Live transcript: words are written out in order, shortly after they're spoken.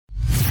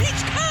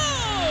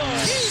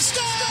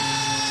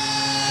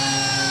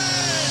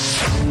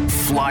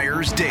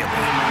Flyers Daily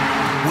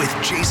with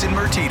Jason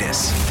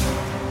Myrtetus.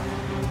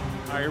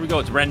 All right, here we go.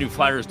 It's a brand new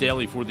Flyers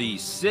Daily for the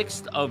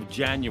 6th of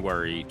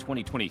January,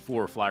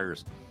 2024.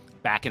 Flyers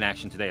back in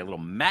action today. A little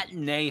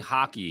matinee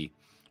hockey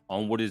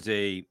on what is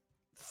a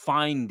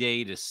fine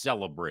day to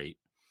celebrate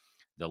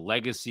the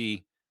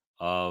legacy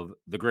of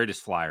the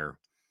greatest Flyer,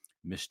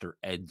 Mr.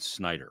 Ed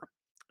Snider.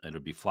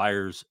 It'll be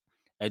Flyers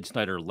Ed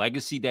Snider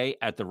Legacy Day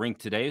at the rink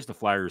today as the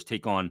Flyers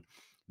take on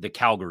the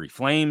Calgary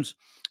Flames,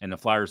 and the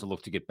Flyers will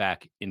look to get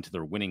back into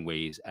their winning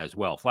ways as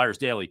well. Flyers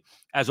Daily,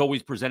 as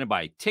always, presented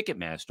by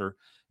Ticketmaster.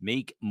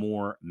 Make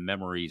more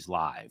memories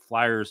live.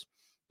 Flyers,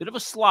 bit of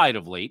a slide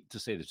of late, to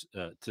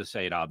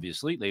say it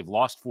obviously. They've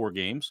lost 4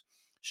 games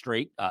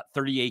straight,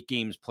 38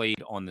 games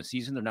played on the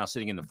season. They're now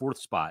sitting in the 4th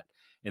spot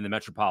in the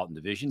Metropolitan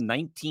Division,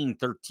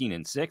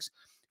 19-13-6,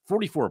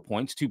 44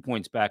 points, 2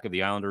 points back of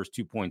the Islanders,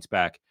 2 points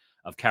back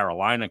of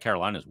Carolina.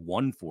 Carolina's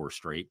won 4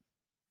 straight.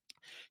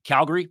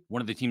 Calgary,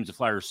 one of the teams the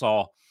Flyers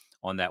saw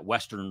on that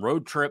Western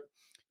road trip.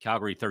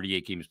 Calgary,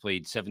 38 games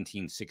played,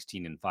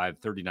 17-16-5,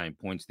 39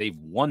 points. They've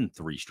won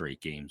 3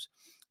 straight games,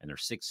 and they're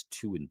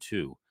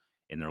 6-2-2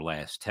 in their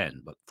last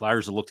 10. But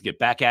Flyers will look to get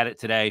back at it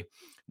today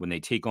when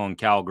they take on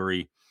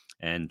Calgary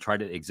and try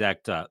to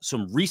exact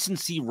some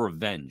recency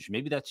revenge.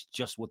 Maybe that's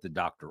just what the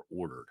doctor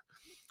ordered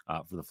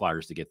for the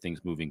Flyers to get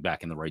things moving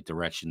back in the right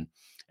direction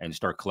and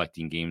start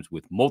collecting games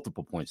with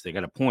multiple points. They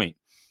got a point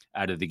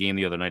out of the game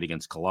the other night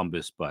against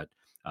Columbus, but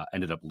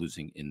ended up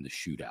losing in the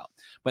shootout.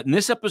 But in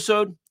this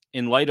episode,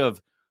 in light of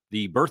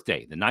the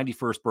birthday, the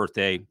 91st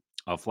birthday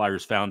of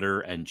Flyers founder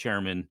and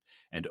chairman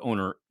and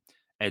owner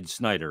Ed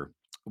Snider,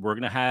 we're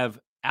going to have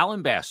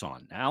Alan Bass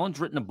on. Alan's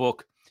written a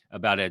book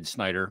about Ed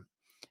Snider,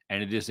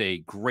 and it is a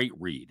great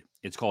read.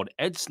 It's called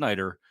Ed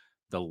Snider,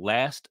 The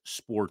Last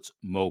Sports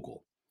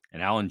Mogul.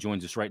 And Alan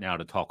joins us right now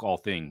to talk all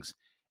things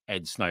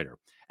Ed Snider.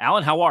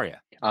 Alan, how are you?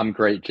 I'm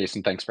great,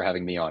 Jason. Thanks for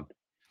having me on.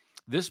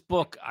 This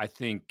book, I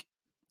think,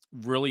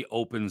 really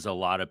opens a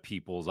lot of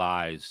people's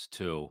eyes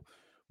to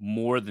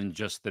more than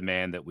just the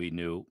man that we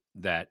knew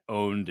that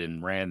owned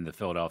and ran the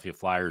Philadelphia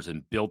Flyers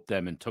and built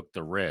them and took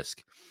the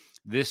risk.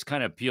 This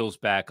kind of peels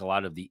back a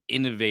lot of the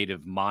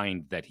innovative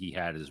mind that he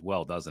had as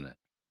well, doesn't it?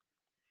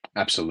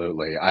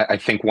 Absolutely. I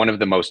think one of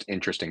the most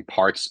interesting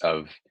parts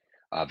of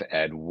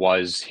Ed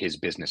was his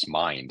business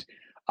mind.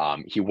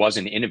 He was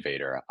an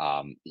innovator.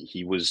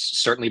 He was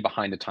certainly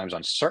behind the times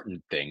on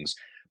certain things,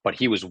 but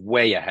he was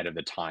way ahead of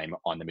the time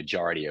on the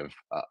majority of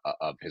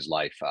his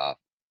life,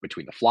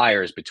 between the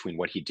Flyers, between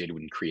what he did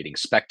when creating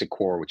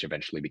Spectacor, which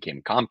eventually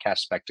became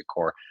Comcast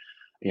Spectacor.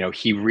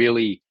 He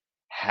really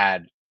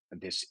had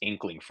this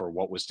inkling for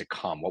what was to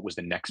come, what was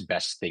the next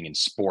best thing in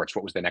sports,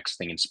 what was the next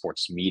thing in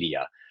sports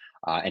media.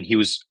 And he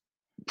was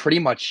pretty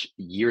much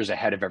years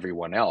ahead of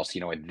everyone else.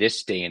 At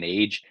this day and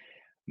age,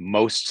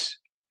 most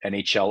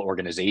NHL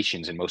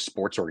organizations and most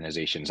sports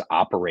organizations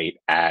operate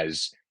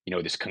as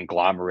this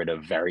conglomerate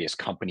of various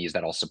companies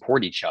that all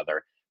support each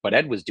other. But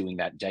Ed was doing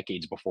that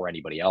decades before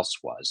anybody else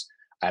was.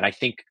 And I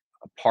think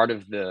part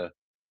of the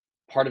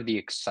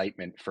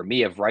excitement for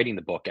me of writing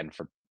the book and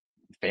for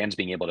fans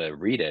being able to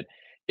read it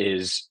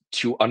is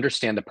to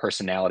understand the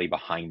personality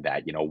behind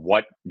that.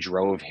 What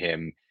drove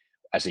him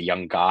as a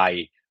young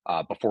guy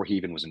before he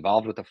even was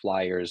involved with the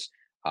Flyers.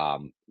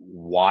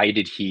 Why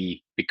did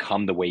he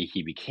become the way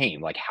he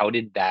became? Like, how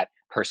did that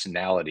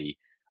personality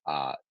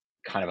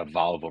kind of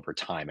evolve over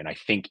time? And I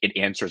think it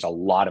answers a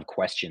lot of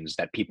questions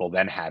that people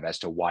then have as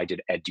to why did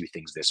Ed do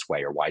things this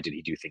way or why did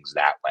he do things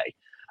that way.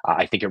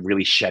 I think it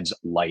really sheds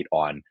light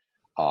on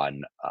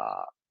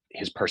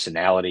his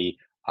personality,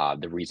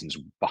 the reasons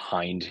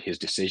behind his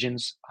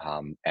decisions,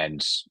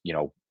 and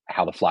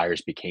how the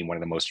Flyers became one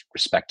of the most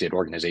respected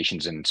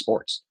organizations in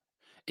sports.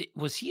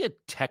 Was he a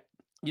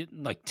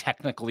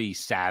technically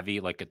savvy,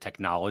 like a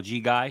technology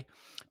guy?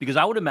 Because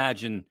I would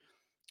imagine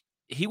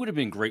he would have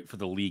been great for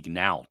the league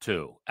now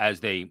too, as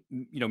they,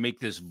 make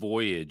this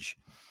voyage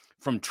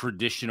from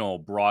traditional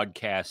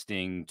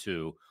broadcasting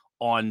to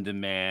on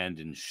demand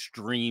and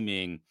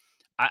streaming.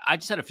 I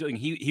just had a feeling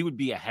he would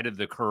be ahead of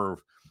the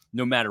curve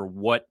no matter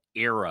what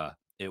era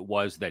it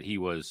was that he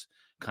was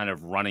kind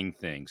of running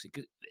things.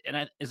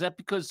 And is that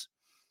because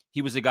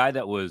he was a guy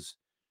that was,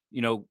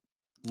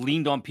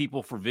 leaned on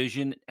people for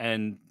vision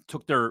and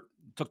took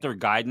their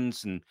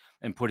guidance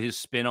and put his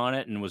spin on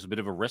it and was a bit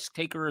of a risk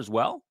taker as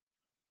well?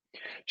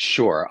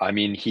 Sure. I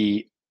mean,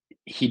 he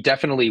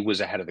definitely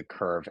was ahead of the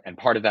curve, and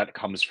part of that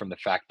comes from the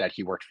fact that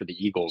he worked for the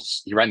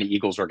Eagles. He ran the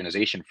Eagles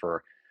organization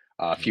for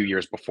a few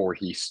years before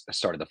he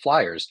started the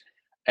Flyers,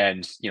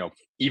 and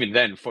even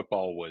then,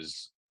 football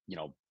was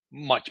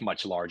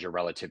much larger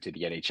relative to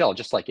the NHL,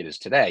 just like it is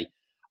today.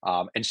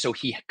 And so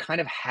he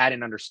kind of had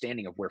an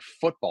understanding of where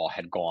football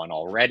had gone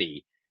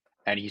already,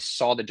 and he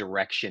saw the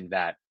direction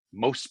that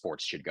most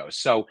sports should go.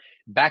 So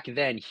back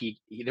then,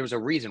 there was a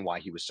reason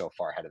why he was so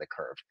far ahead of the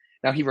curve.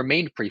 Now he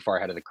remained pretty far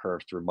ahead of the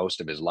curve through most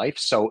of his life.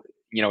 So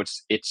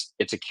it's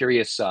a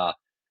curious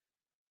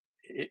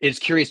it's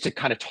curious to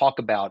kind of talk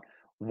about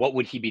what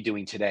would he be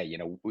doing today.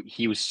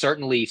 He was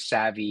certainly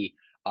savvy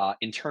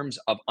in terms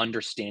of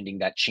understanding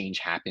that change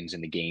happens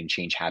in the game,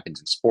 change happens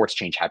in sports,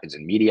 change happens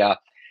in media.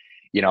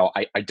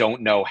 I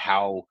don't know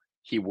how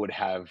he would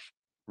have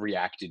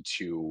reacted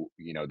to,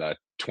 the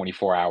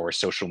 24-hour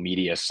social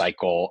media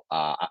cycle.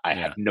 I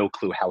have Yeah. no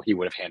clue how he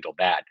would have handled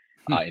that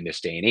in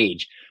this day and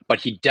age.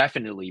 But he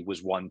definitely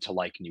was one to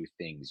like new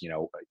things.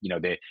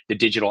 The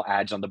digital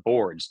ads on the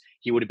boards.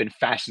 He would have been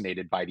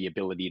fascinated by the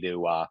ability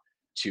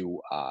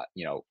to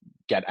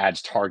get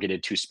ads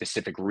targeted to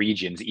specific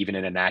regions, even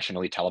in a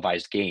nationally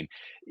televised game,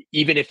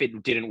 even if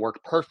it didn't work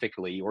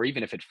perfectly, or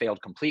even if it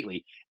failed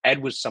completely.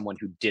 Ed was someone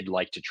who did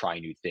like to try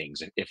new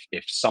things.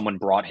 If someone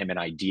brought him an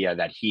idea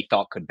that he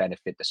thought could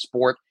benefit the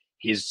sport,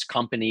 his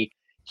company,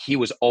 he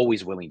was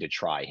always willing to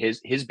try.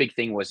 His big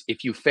thing was,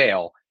 if you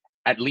fail,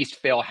 at least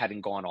fail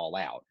having gone all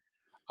out.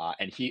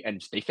 And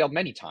they failed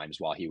many times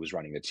while he was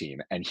running the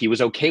team, and he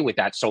was okay with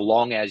that, so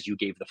long as you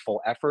gave the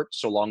full effort,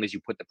 so long as you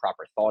put the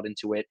proper thought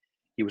into it.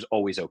 He was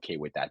always okay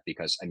with that,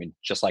 because I mean,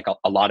 just like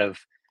a lot of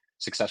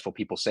successful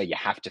people say, you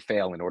have to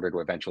fail in order to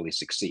eventually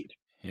succeed.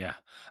 Yeah.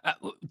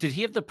 Did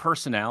he have the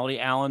personality,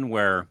 Alan,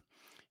 where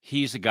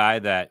he's a guy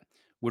that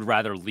would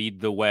rather lead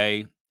the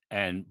way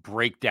and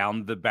break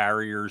down the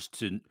barriers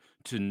to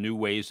new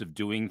ways of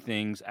doing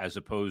things, as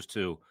opposed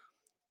to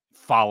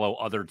follow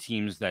other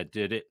teams that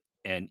did it?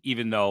 And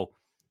even though,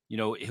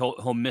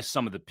 he'll miss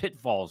some of the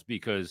pitfalls,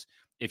 because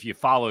if you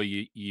follow,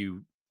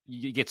 you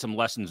get some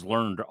lessons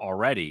learned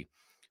already.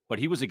 But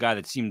he was a guy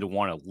that seemed to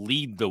want to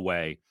lead the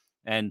way.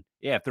 And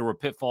yeah, if there were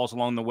pitfalls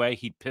along the way,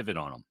 he'd pivot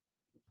on them.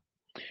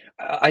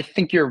 I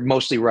think you're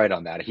mostly right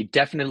on that. He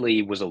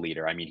definitely was a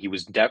leader. I mean, he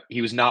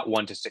was not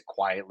one to sit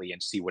quietly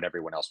and see what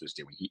everyone else was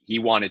doing. He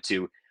wanted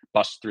to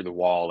bust through the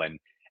wall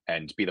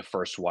and be the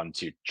first one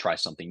to try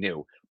something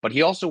new. But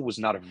he also was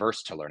not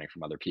averse to learning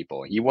from other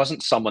people. He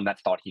wasn't someone that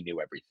thought he knew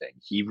everything.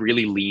 He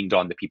really leaned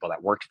on the people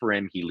that worked for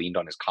him. He leaned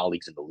on his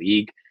colleagues in the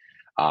league.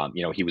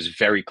 He was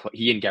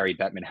he and Gary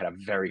Bettman had a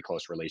very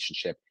close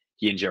relationship.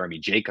 He and Jeremy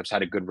Jacobs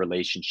had a good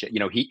relationship.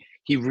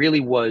 He really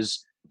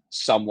was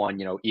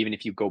someone, even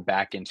if you go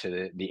back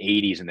into the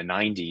 80s and the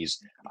 90s,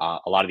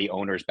 a lot of the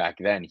owners back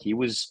then,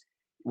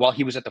 while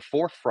he was at the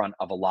forefront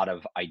of a lot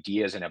of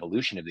ideas and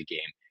evolution of the game,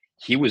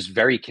 he was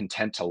very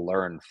content to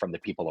learn from the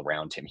people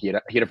around him. He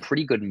had a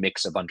pretty good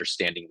mix of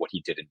understanding what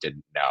he did and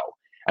didn't know.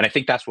 And I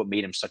think that's what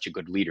made him such a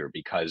good leader,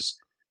 because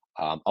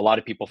a lot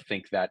of people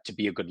think that to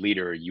be a good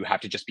leader, you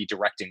have to just be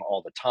directing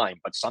all the time,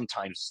 but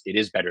sometimes it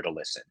is better to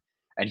listen.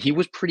 And he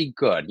was pretty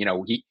good.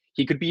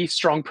 He could be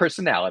strong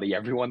personality.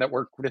 Everyone that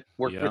worked with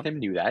Yeah. him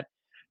knew that.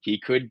 He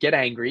could get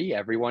angry.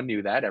 Everyone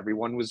knew that.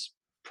 Everyone was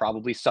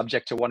probably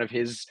subject to one of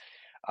his,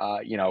 uh,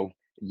 you know,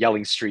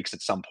 yelling streaks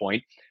at some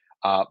point.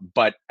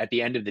 But at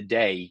the end of the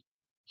day,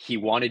 he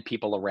wanted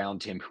people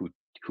around him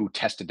who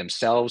tested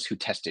themselves, who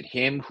tested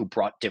him, who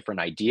brought different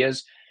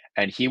ideas.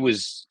 And he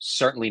was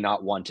certainly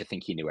not one to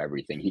think he knew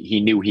everything.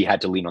 He knew he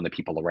had to lean on the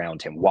people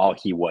around him while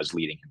he was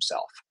leading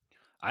himself.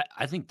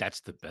 I think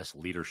that's the best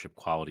leadership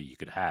quality you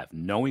could have.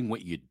 Knowing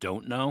what you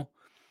don't know,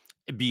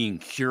 being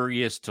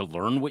curious to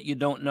learn what you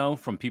don't know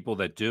from people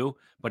that do,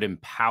 but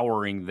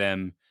empowering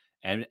them,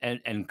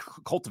 and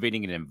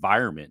cultivating an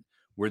environment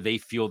where they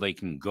feel they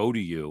can go to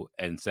you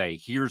and say,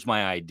 "Here's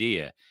my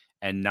idea,"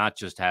 and not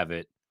just have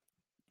it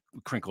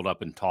crinkled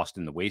up and tossed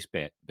in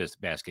the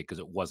basket because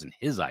it wasn't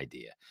his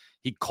idea.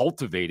 He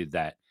cultivated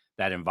that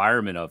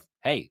environment of,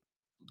 "Hey,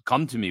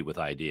 come to me with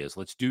ideas.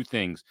 Let's do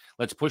things.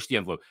 Let's push the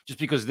envelope. Just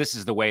because this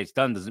is the way it's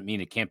done doesn't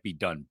mean it can't be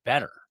done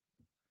better."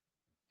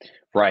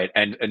 Right,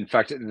 and in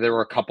fact, there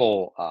were a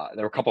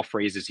couple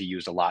phrases he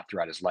used a lot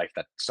throughout his life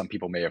that some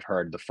people may have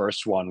heard. The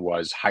first one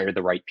was hire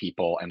the right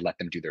people and let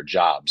them do their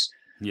jobs.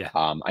 Yeah.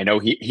 I know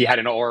he had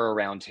an aura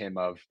around him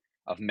of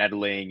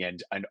meddling,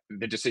 and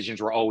the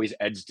decisions were always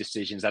Ed's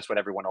decisions. That's what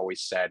everyone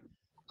always said.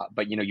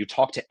 But you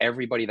talk to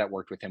everybody that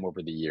worked with him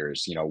over the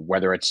years.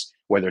 Whether it's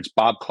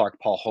Bob Clark,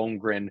 Paul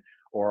Holmgren,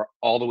 or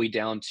all the way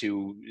down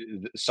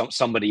to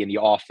somebody in the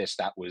office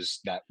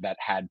that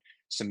had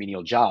some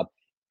menial job.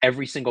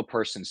 Every single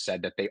person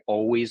said that he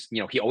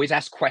always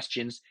asked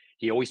questions.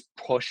 He always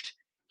pushed.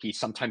 He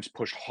sometimes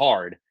pushed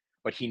hard,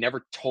 but he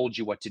never told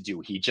you what to do.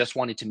 He just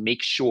wanted to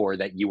make sure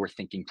that you were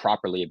thinking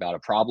properly about a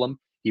problem.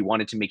 He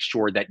wanted to make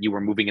sure that you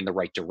were moving in the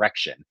right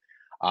direction.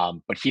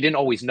 But he didn't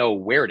always know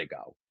where to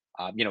go.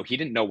 He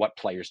didn't know what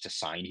players to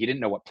sign. He didn't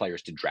know what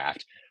players to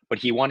draft, but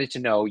he wanted to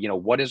know,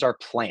 what is our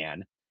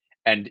plan,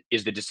 and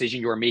is the decision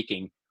you're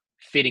making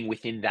fitting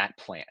within that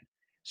plan?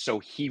 So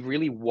he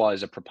really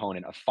was a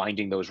proponent of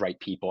finding those right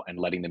people and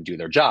letting them do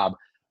their job.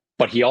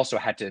 But he also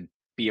had to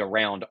be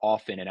around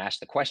often and ask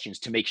the questions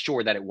to make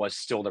sure that it was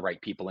still the right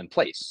people in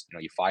place.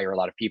 You fire a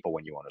lot of people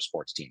when you own a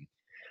sports team.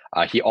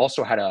 He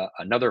also had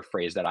another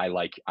phrase that I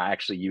like. I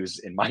actually use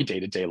in my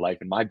day to day life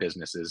in my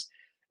businesses.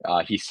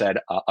 He said,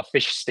 "A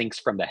fish stinks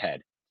from the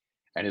head."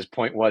 And his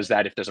point was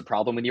that if there's a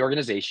problem in the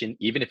organization,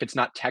 even if it's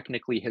not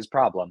technically his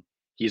problem,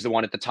 he's the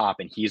one at the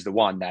top and he's the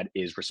one that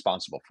is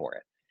responsible for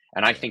it.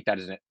 And I Yeah. think that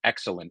is an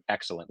excellent,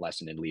 excellent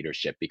lesson in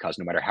leadership, because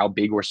no matter how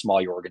big or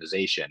small your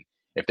organization,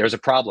 if there's a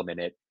problem in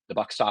it, the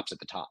buck stops at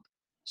the top.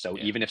 So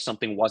Yeah. even if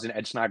something wasn't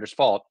Ed Snider's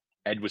fault,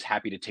 Ed was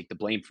happy to take the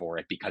blame for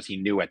it because he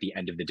knew at the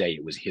end of the day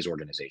it was his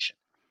organization.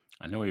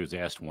 I know he was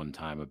asked one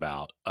time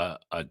about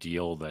a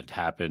deal that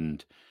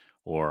happened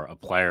or a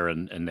player,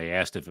 and they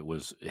asked if it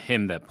was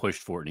him that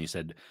pushed for it. And he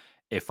said,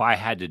 if I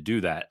had to do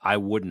that, I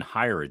wouldn't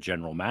hire a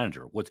general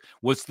manager.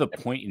 What's the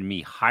point in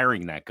me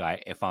hiring that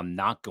guy if I'm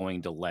not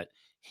going to let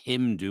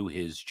him do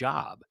his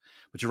job?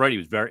 But you're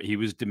right, he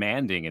was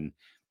demanding, and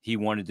he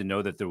wanted to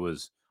know that there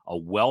was a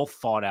well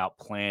thought out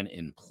plan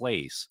in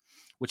place,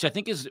 which I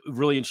think is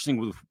really interesting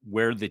with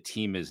where the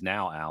team is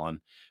now, Alan,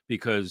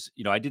 because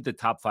I did the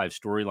top 5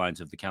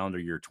 storylines of the calendar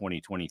year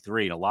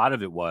 2023, and a lot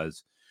of it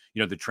was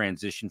the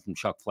transition from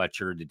Chuck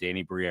Fletcher to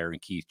Danny Briere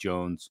and Keith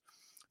Jones,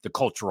 the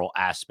cultural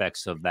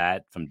aspects of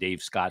that from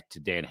Dave Scott to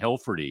Dan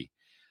Hilferty.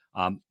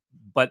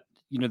 But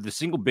the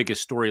single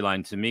biggest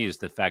storyline to me is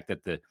the fact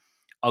that the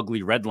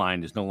ugly red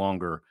line is no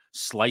longer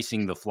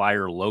slicing the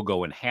Flyer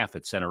logo in half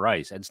at center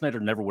ice. Ed Snider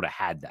never would have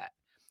had that.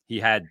 He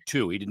had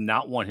 2. He did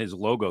not want his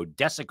logo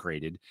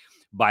desecrated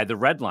by the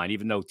red line,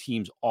 even though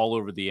teams all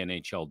over the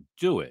NHL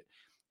do it.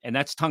 And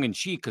that's tongue in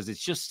cheek because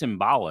it's just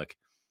symbolic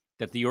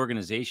that the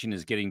organization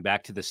is getting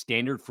back to the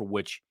standard for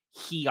which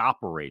he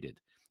operated.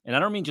 And I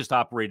don't mean just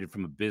operated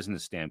from a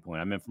business standpoint.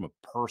 I meant from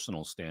a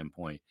personal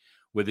standpoint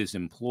with his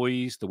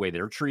employees, the way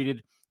they're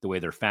treated, the way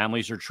their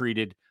families are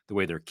treated, the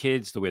way their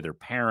kids, the way their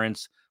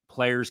parents,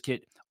 players,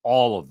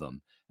 all of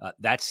them.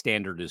 That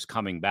standard is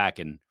coming back,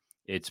 and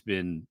it's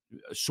been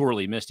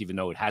sorely missed, even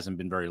though it hasn't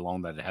been very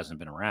long that it hasn't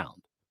been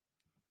around.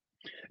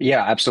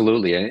 Yeah,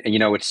 absolutely. And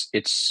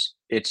it's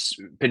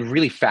been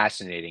really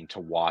fascinating to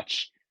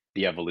watch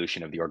the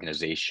evolution of the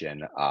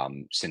organization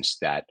since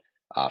that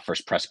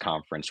first press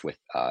conference with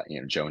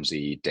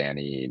Jonesy,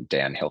 Danny,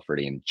 Dan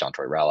Hilferty, and John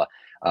Tortorella.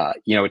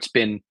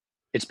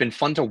 It's been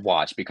fun to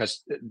watch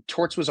because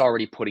Torts was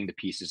already putting the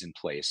pieces in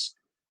place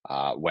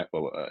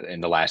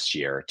in the last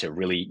year to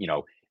really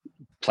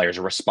players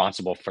are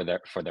responsible for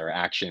their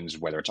actions,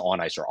 whether it's on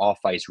ice or off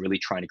ice. Really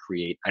trying to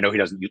create. I know he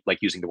doesn't like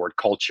using the word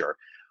culture.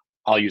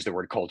 I'll use the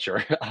word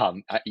culture.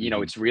 Mhm.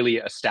 It's really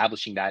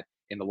establishing that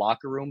in the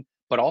locker room,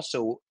 but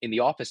also in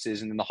the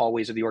offices and in the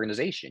hallways of the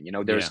organization.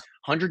 Yeah. There's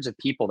hundreds of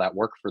people that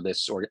work for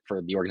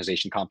for the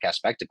organization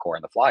Comcast Spectacor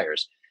and the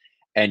Flyers,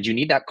 and you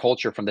need that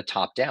culture from the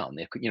top down.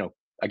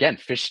 Again,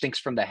 fish stinks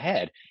from the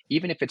head.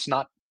 Even if it's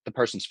not the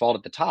person's fault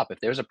at the top, if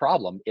there's a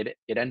problem, it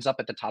ends up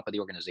at the top of the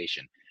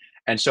organization.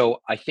 And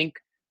so I think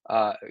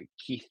uh,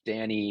 Keith,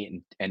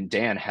 Danny, and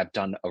Dan have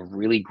done a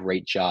really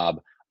great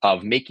job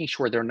of making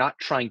sure they're not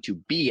trying to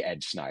be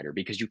Ed Snider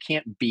because you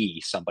can't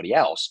be somebody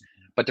else,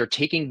 but they're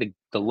taking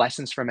the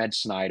lessons from Ed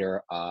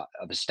Snider of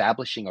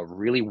establishing a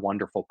really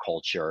wonderful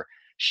culture,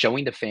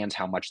 showing the fans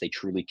how much they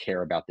truly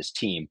care about this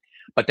team,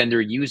 but then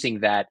they're using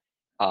that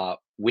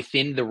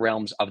within the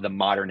realms of the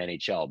modern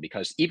NHL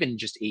because even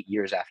just 8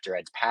 years after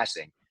Ed's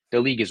passing, the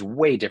league is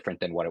way different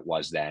than what it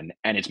was then,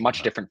 and it's much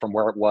Right. different from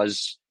where it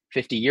was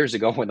 50 years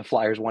ago when the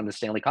Flyers won the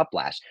Stanley Cup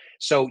last.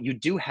 So you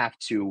do have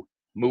to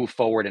move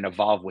forward and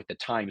evolve with the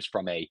times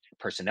from a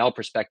personnel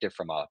perspective,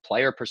 from a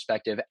player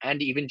perspective,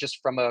 and even just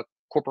from a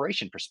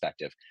corporation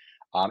perspective.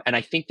 And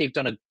I think they've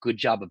done a good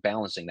job of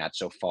balancing that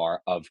so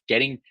far, of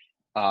getting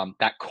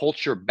that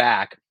culture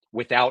back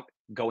without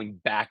going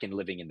back and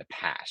living in the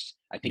past.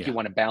 I think you Yeah.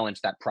 want to balance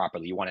that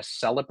properly. You want to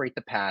celebrate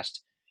the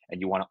past and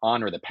you want to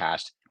honor the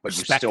past, but you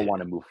Respect still it.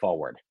 want to move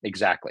forward.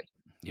 Exactly.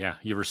 Yeah,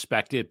 you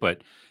respect it,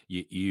 but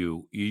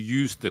you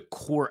use the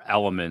core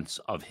elements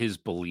of his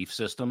belief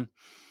system.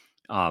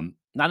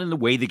 Not in the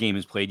way the game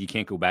is played. You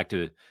can't go back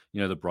to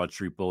the Broad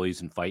Street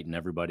Bullies and fighting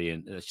everybody,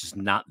 and it's just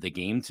not the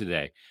game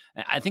today.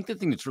 And I think the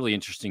thing that's really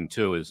interesting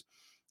too is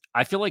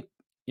I feel like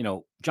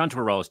John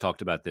Tortorella's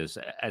talked about this.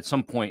 At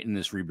some point in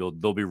this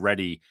rebuild, they'll be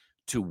ready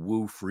to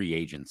woo free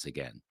agents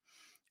again.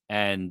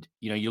 And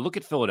you look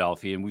at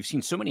Philadelphia, and we've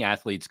seen so many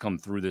athletes come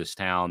through this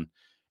town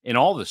in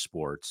all the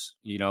sports.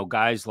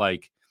 Guys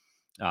like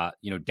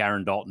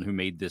Darren Dalton, who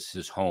made this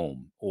his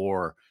home,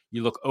 or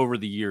you look over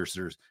the years,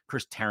 there's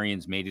Chris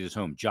Therrien's made it his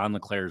home. John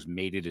LeClair's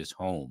made it his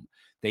home.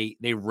 They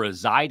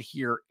reside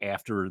here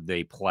after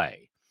they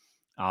play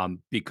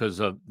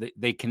because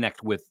they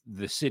connect with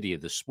the city,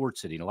 of the sports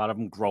city. And a lot of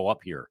them grow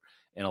up here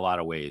in a lot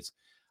of ways.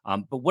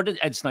 But what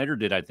Ed Snider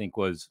did, I think,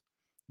 was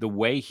the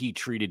way he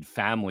treated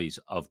families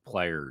of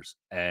players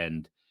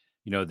and,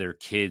 their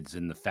kids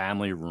in the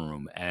family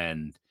room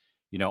and,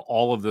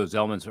 all of those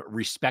elements,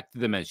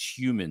 respected them as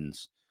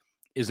humans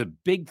is a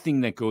big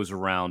thing that goes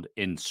around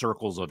in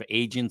circles of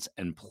agents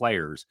and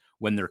players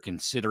when they're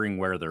considering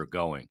where they're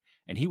going.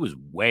 And he was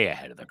way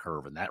ahead of the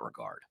curve in that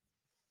regard.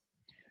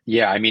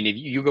 Yeah, I mean, if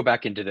you go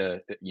back into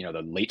the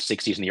late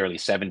 '60s and the early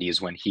 '70s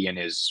when he and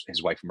his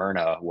wife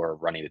Myrna were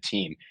running the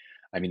team,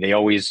 I mean, they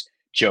always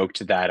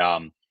joked that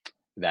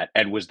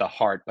Ed was the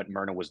heart, but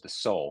Myrna was the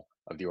soul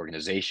of the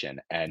organization.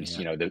 And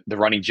Yeah. the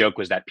running joke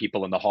was that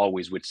people in the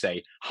hallways would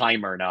say, "Hi,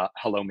 Myrna.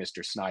 Hello,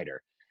 Mr.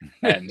 Snider."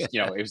 And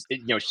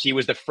she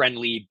was the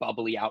friendly,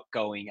 bubbly,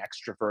 outgoing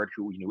extrovert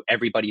who knew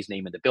everybody's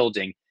name in the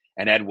building,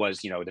 and Ed was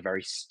the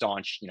very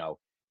staunch,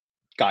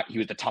 he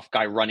was the tough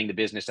guy running the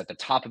business at the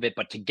top of it,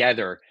 but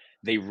together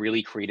they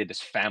really created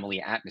this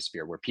family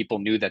atmosphere where people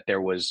knew that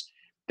there was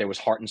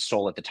heart and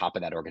soul at the top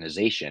of that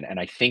organization. And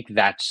I think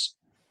that's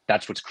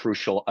what's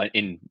crucial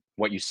in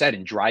what you said,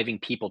 in driving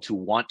people to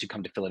want to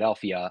come to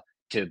Philadelphia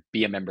to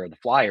be a member of the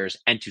Flyers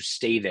and to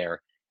stay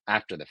there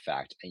after the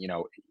fact.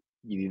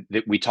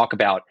 We talk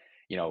about,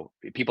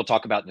 people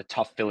talk about the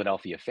tough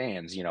Philadelphia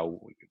fans.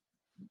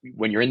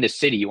 When you're in this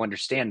city, you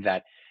understand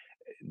that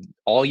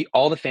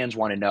all the fans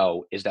want to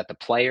know is that the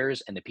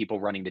players and the people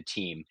running the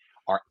team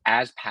are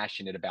as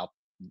passionate about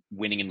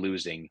winning and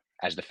losing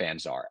as the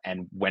fans are.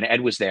 And when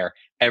Ed was there,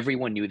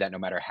 everyone knew that no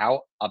matter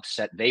how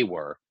upset they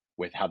were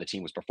with how the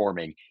team was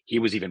performing, he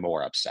was even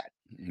more upset.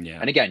 Yeah.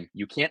 And again,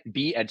 you can't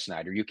be Ed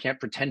Snider. You can't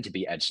pretend to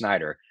be Ed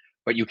Snider,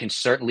 but you can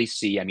certainly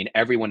see,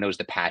 everyone knows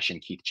the passion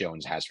Keith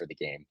Jones has for the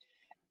game.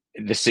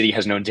 The city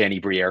has known Danny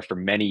Briere for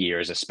many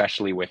years,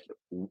 especially with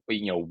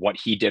what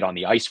he did on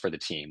the ice for the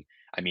team.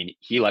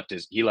 He left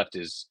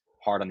his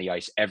heart on the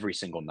ice every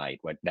single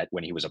night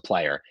when he was a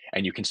player,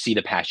 and you can see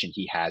the passion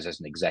he has as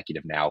an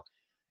executive now.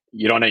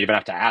 You don't even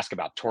have to ask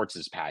about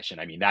Torts' passion.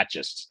 That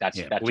just hits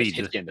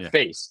you in the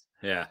face.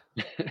 Yeah.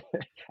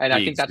 And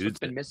I think that's what's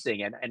been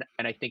missing. And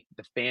I think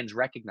the fans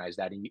recognize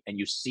that, and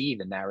you see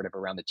the narrative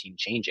around the team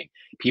changing.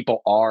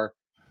 People are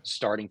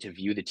starting to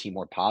view the team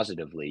more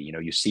positively.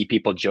 You see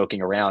people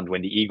joking around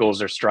when the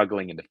Eagles are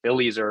struggling and the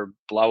Phillies are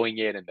blowing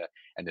it and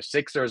the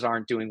Sixers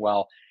aren't doing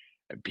well.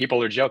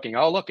 People are joking,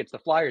 oh, look, it's the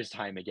Flyers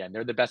time again.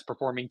 They're the best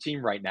performing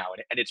team right now.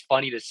 And it's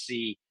funny to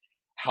see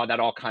how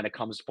that all kind of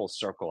comes full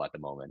circle at the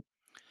moment.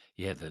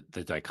 Yeah,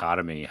 the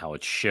dichotomy, how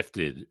it's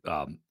shifted.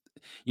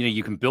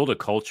 You can build a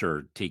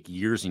culture, take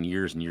years and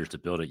years and years to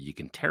build it. You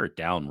can tear it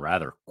down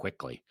rather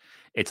quickly.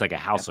 It's like a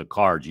house of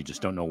cards. You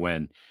just don't know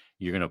when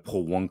you're going to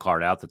pull one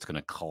card out that's going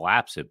to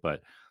collapse it.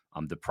 But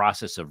the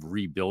process of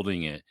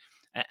rebuilding it,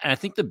 and I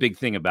think the big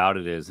thing about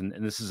it is, and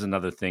this is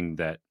another thing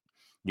that,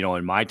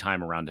 in my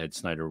time around Ed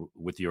Snider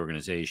with the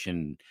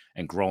organization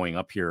and growing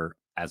up here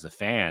as a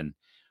fan,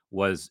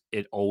 was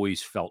it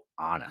always felt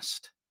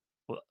honest.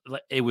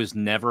 It was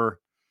never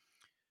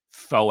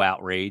faux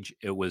outrage.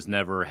 It was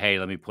never, hey,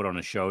 let me put on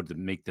a show to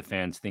make the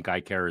fans think I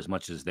care as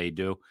much as they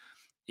do.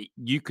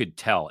 You could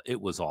tell it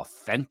was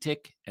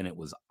authentic and it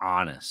was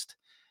honest.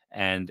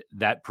 And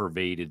that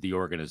pervaded the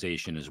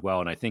organization as well.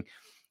 And I think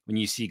when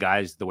you see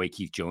guys, the way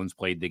Keith Jones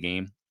played the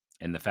game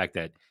and the fact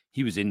that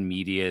he was in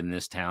media in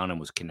this town and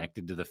was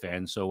connected to the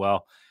fans so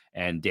well,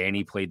 and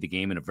Danny played the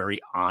game in a very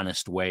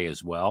honest way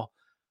as well,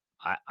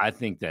 I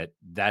think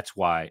that's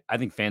why I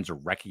think fans are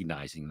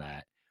recognizing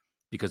that,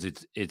 because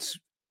it's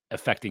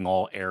affecting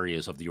all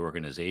areas of the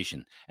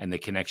organization and the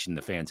connection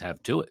the fans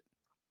have to it.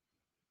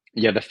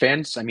 Yeah, the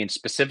fans,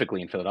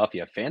 specifically in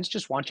Philadelphia, fans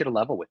just want you to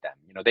level with them.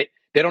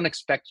 They don't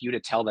expect you to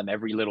tell them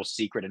every little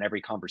secret and every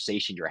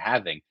conversation you're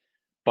having,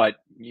 but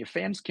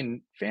fans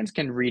can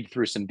read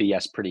through some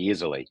BS pretty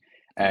easily.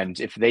 And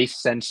if they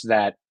sense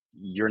that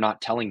you're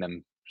not telling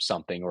them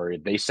something, or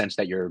they sense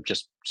that you're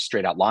just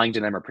straight out lying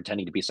to them or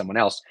pretending to be someone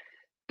else,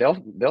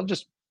 they'll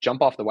just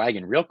jump off the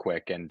wagon real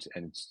quick and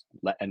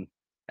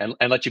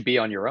let you be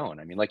on your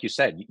own. Like you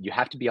said, you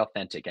have to be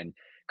authentic, and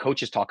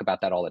coaches talk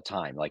about that all the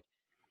time. Like,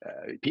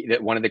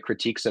 one of the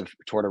critiques of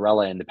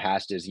Tortorella in the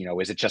past is,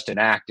 is it just an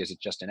act? Is it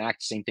just an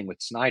act? Same thing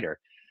with Snider.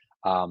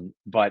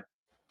 But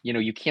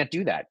you can't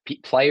do that.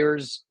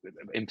 Players,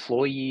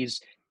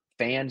 employees,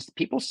 fans,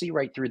 people see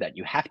right through that.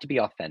 You have to be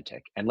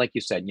authentic. And like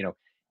you said,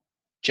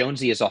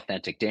 Jonesy is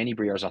authentic. Danny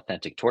Briere is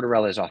authentic.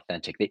 Tortorella is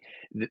authentic.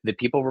 The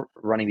people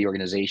running the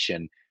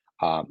organization,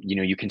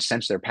 you can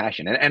sense their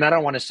passion. And I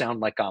don't want to sound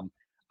like I'm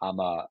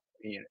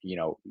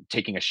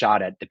taking a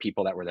shot at the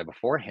people that were there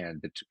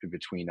beforehand,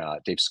 between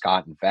Dave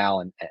Scott and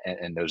Val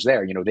and those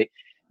there.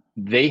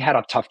 They had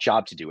a tough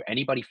job to do.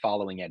 Anybody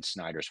following Ed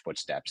Snider's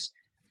footsteps,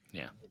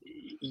 yeah,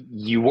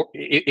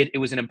 it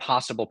was an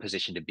impossible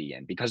position to be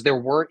in, because there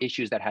were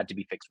issues that had to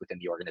be fixed within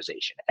the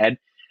organization. Ed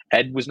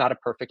was not a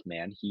perfect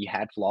man. He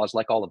had flaws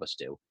like all of us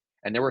do,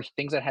 and there were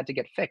things that had to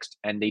get fixed,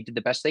 and they did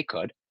the best they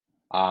could.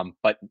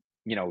 But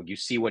you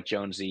see what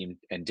Jonesy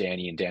and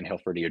Danny and Dan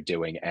Hilferty are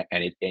doing,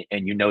 and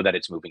that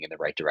it's moving in the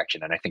right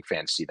direction. And I think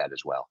fans see that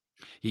as well.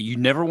 You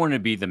never want to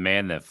be the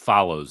man that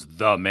follows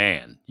the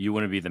man. You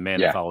want to be the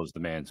man that follows the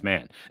man's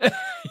man.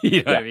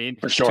 You know what I mean?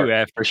 For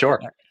sure. For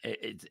sure.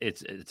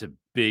 It's a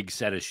big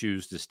set of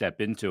shoes to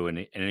step into, and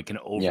it can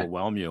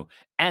overwhelm you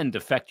and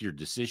affect your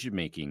decision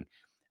making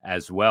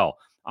as well.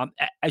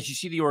 As you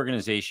see the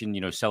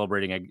organization,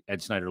 celebrating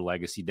Ed Snider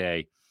Legacy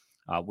Day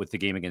with the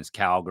game against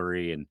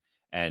Calgary,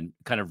 and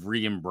kind of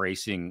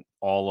re-embracing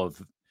all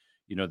of,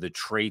 the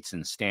traits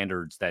and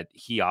standards that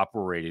he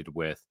operated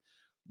with,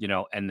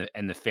 and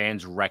the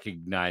fans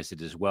recognize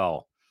it as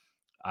well.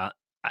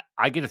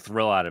 I get a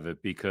thrill out of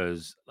it,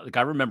 because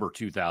I remember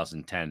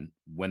 2010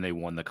 when they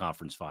won the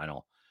conference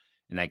final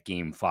in that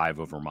game 5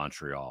 over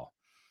Montreal.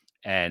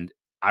 And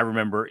I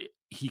remember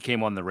he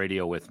came on the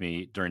radio with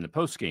me during the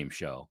post-game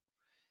show,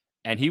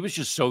 and he was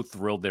just so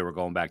thrilled they were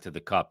going back to the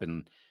cup.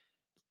 And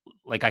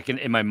I can,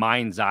 in my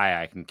mind's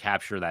eye, I can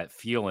capture that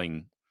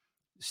feeling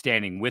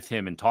standing with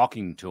him and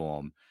talking to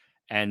him,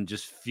 and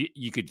just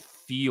you could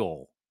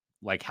feel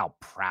like how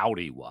proud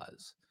he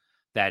was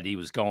that he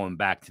was going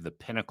back to the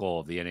pinnacle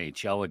of the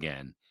NHL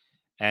again,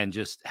 and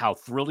just how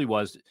thrilled he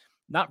was,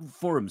 not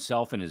for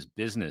himself and his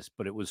business,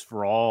 but it was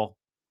for all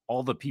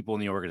the people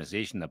in the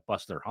organization that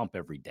bust their hump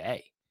every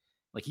day.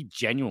 Like, he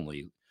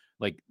genuinely,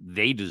 like,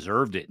 they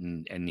deserved it,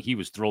 and he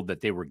was thrilled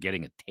that they were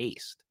getting a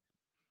taste.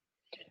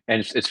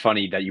 And it's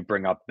funny that you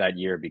bring up that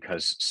year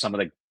because some of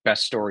the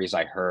best stories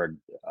I heard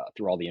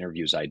through all the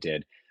interviews I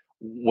did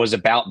was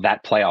about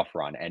that playoff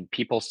run, and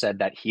people said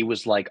that he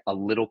was like a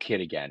little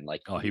kid again.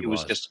 Like Oh, he it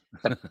was was. just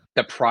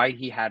the pride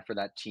he had for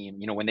that team.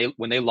 You know,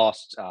 when they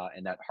lost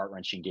in that heart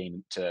wrenching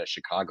game to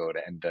Chicago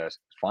to end the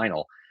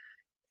final,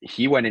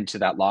 he went into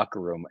that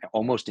locker room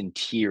almost in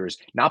tears,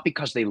 not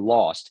because they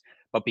lost,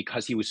 but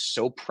because he was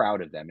so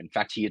proud of them. In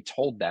fact, he had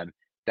told them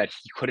that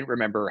he couldn't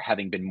remember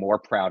having been more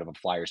proud of a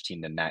Flyers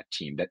team than that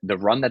team. That the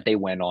run that they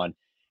went on,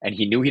 and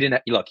he knew he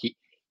didn't look.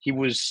 He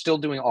was still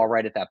doing all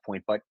right at that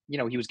point, but you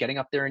know he was getting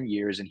up there in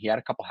years, and he had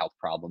a couple health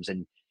problems,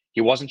 and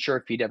he wasn't sure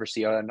if he'd ever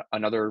see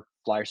another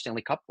Flyers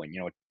Stanley Cup win.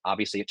 You know,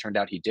 obviously it turned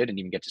out he did, and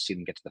even get to see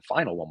them get to the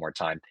final one more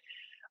time.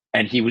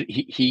 And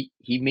he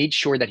made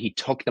sure that he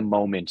took the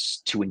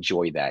moments to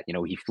enjoy that. You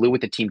know, he flew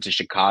with the team to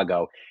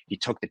Chicago. He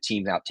took the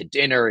team out to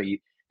dinner.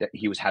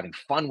 He was having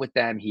fun with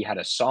them. He had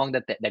a song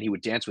that he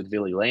would dance with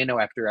Billy Leno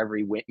after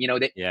every win. You know,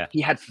 that Yeah.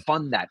 he had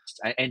fun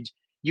and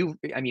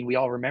I mean, we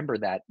all remember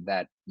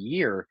that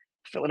year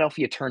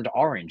Philadelphia turned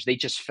orange. They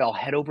just fell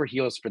head over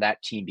heels for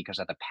that team because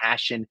of the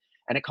passion,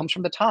 and it comes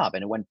from the top,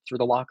 and it went through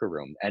the locker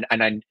room,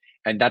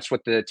 and that's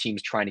what the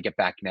team's trying to get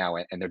back now,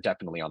 and they're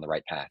definitely on the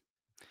right path.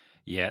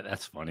 Yeah,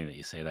 that's funny that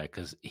you say that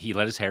because he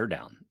let his hair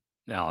down.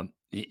 Now,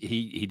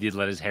 he did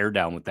let his hair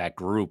down with that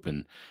group,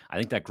 and I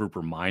think that group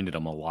reminded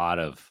him a lot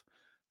of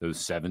those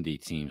 70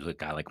 teams. A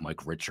guy like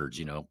Mike Richards,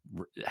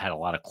 had a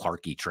lot of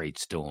Clarky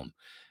traits to him,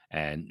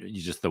 and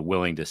he's just the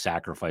willing to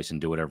sacrifice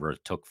and do whatever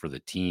it took for the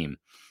team.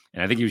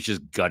 And I think he was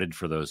just gutted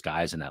for those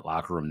guys in that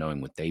locker room, knowing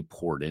what they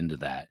poured into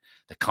that,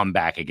 the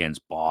comeback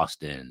against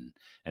Boston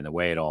and the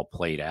way it all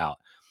played out.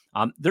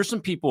 There's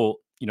some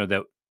people,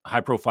 that high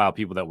profile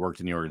people that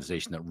worked in the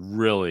organization that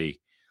really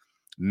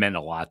meant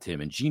a lot to him.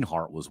 And Gene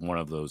Hart was one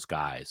of those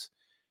guys.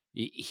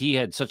 He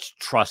had such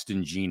trust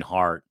in Gene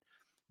Hart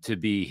to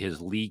be his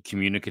lead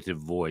communicative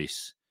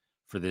voice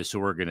for this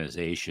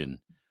organization.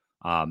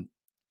 What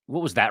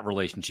was that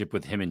relationship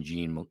with him and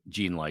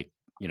Gene like,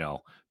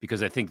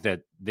 because I think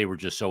that they were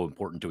just so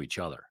important to each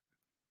other.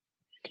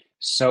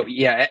 So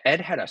yeah, Ed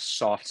had a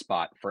soft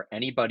spot for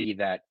anybody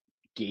that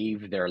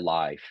gave their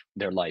life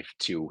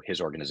to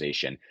his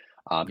organization.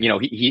 You Yeah. know,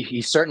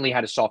 he certainly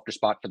had a softer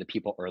spot for the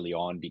people early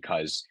on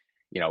because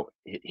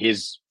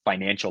his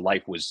financial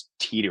life was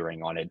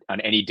teetering on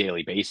any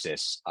daily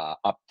basis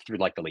up through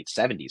like the late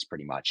 '70s,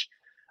 pretty much.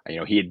 You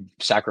know, he had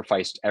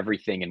sacrificed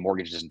everything and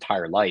mortgaged his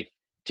entire life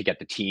to get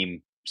the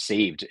team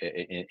saved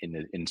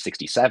in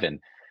 '67,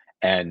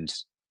 and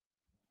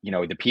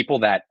the people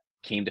that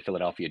came to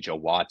Philadelphia, Joe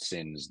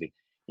Watsons, the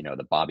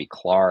Bobby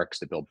Clarks,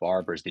 the Bill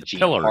Barbers, the The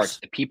Gene Harts,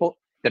 pillars.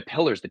 the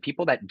pillars, the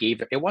people that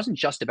gave it wasn't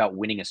just about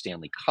winning a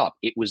Stanley Cup.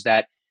 It was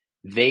that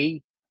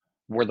they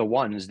were the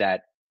ones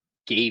that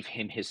gave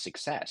him his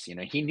success. You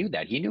know, he knew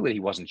that. He knew that he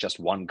wasn't just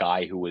one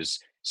guy who was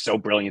so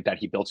brilliant that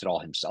he built it all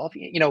himself.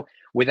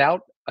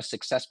 Without a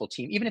successful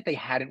team, even if they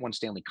hadn't won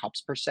Stanley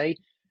Cups per se,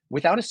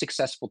 without a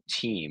successful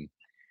team,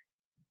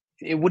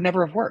 it would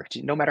never have worked,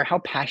 no matter how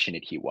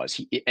passionate he was.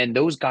 And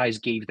those guys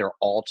gave their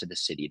all to the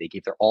city. They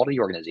gave their all to the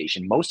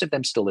organization. Most of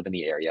them still live in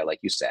the area, like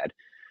you said.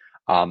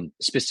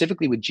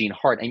 Specifically with Gene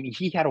Hart, I mean,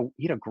 he had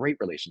a great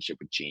relationship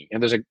with Gene.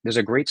 And there's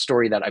a great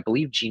story that I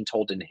believe Gene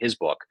told in his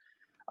book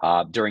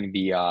during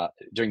the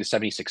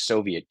 '76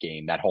 Soviet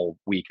game. That whole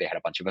week, they had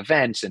a bunch of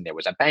events, and there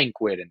was a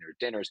banquet, and there were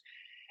dinners.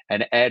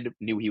 And Ed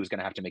knew he was going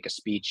to have to make a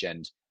speech,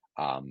 and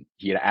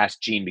he had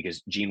asked Gene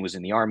because Gene was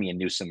in the army and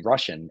knew some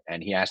Russian,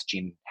 and he asked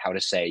Gene how to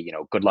say,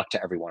 good luck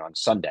to everyone on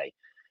Sunday.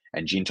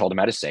 And Gene told him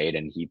how to say it,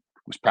 and he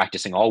was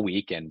practicing all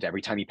week. And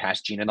every time he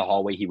passed Gene in the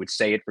hallway, he would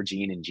say it for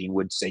Gene, and Gene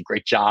would say,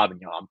 "Great job,"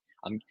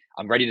 and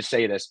I'm ready to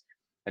say this.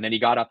 And then he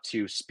got up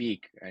to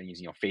speak, and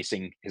he's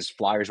facing his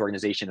Flyers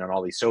organization and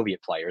all these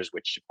Soviet players,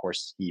 which of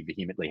course he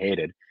vehemently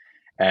hated.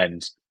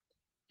 And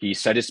he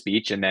said his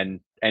speech and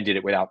then ended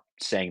it without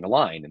saying the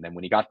line. And then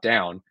when he got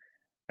down,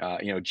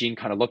 Gene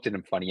kind of looked at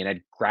him funny, and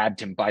Ed grabbed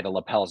him by the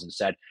lapels and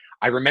said,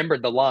 "I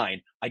remembered the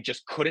line. I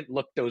just couldn't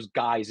look those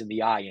guys in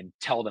the eye and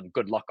tell them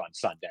good luck on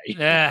Sunday."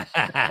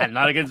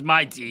 Not against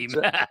my team.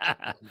 So,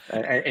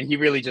 and he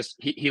really just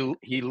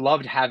he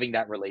loved having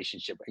that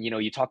relationship.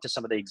 You talk to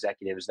some of the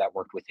executives that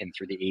worked with him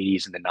through the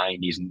 '80s and the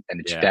 '90s and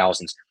the Yeah.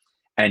 2000s,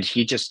 and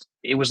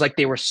it was like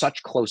they were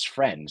such close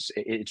friends.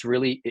 He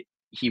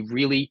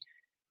really,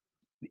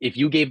 if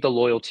you gave the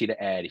loyalty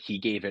to Ed, he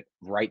gave it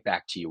right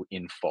back to you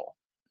in full.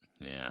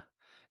 Yeah.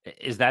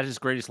 Is that his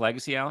greatest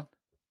legacy, Alan?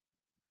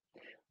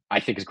 I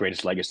think his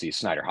greatest legacy is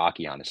Snyder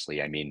hockey,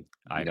 honestly. I mean,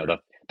 I agree.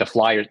 the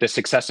Flyers, the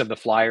success of the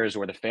Flyers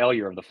or the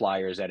failure of the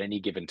Flyers at any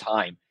given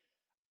time,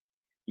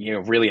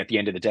 really at the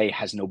end of the day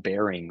has no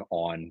bearing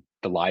on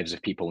the lives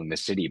of people in the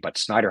city. But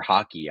Snyder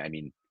Hockey, I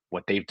mean,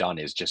 what they've done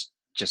is just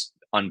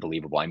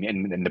unbelievable. I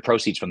mean, and the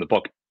proceeds from the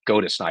book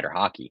go to Snyder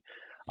Hockey.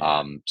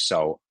 Yeah.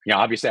 So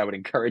obviously I would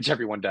encourage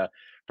everyone to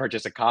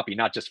purchase a copy,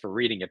 not just for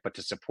reading it, but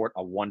to support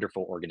a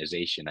wonderful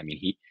organization. I mean,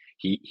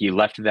 he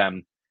left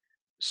them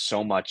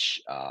so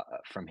much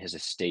from his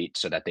estate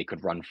so that they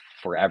could run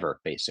forever,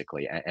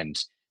 basically. And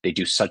they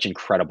do such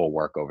incredible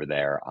work over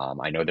there.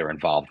 I know they're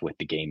involved with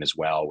the game as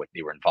well.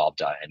 They were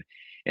involved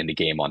in the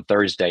game on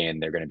Thursday,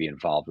 and they're going to be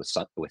involved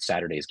with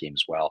Saturday's game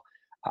as well.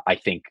 I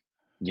think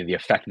the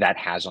effect that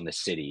has on the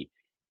city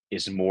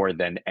is more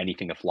than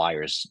anything the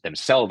Flyers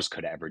themselves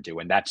could ever do.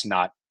 And that's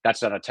not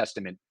a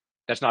testament.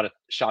 That's not a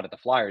shot at the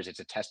Flyers. It's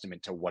a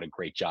testament to what a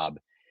great job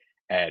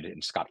Ed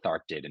and Scott Tharp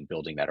did in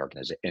building that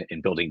organization,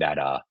 in building that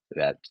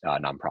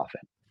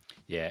nonprofit.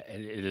 Yeah,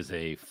 it is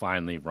a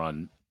finely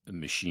run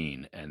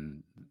machine,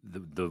 and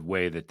the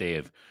way that they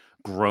have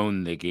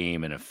grown the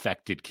game and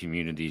affected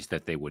communities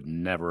that they would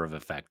never have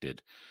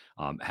affected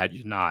had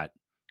you not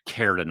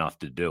cared enough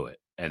to do it,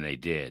 and they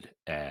did,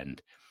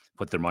 and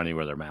put their money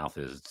where their mouth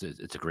is.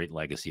 It's a great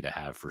legacy to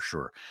have for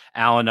sure.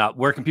 Alan,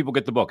 where can people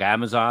get the book?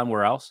 Amazon?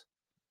 Where else?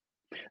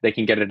 They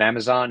can get it at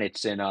Amazon.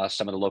 It's in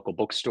some of the local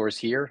bookstores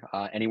here,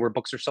 anywhere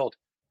books are sold.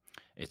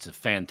 It's a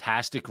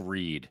fantastic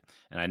read,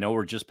 and I know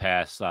we're just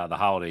past the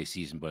holiday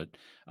season, but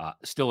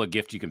still a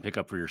gift you can pick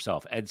up for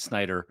yourself. Ed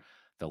Snider,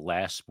 The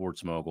Last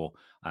Sports Mogul,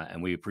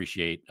 and we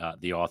appreciate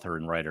the author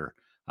and writer,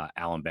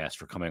 Alan Bass,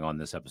 for coming on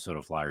this episode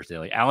of Flyers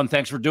Daily. Alan,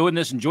 thanks for doing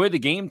this. Enjoy the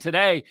game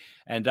today,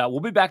 and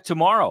we'll be back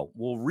tomorrow.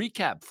 We'll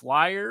recap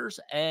Flyers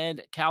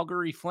and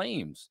Calgary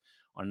Flames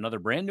on another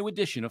brand new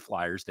edition of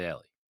Flyers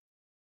Daily.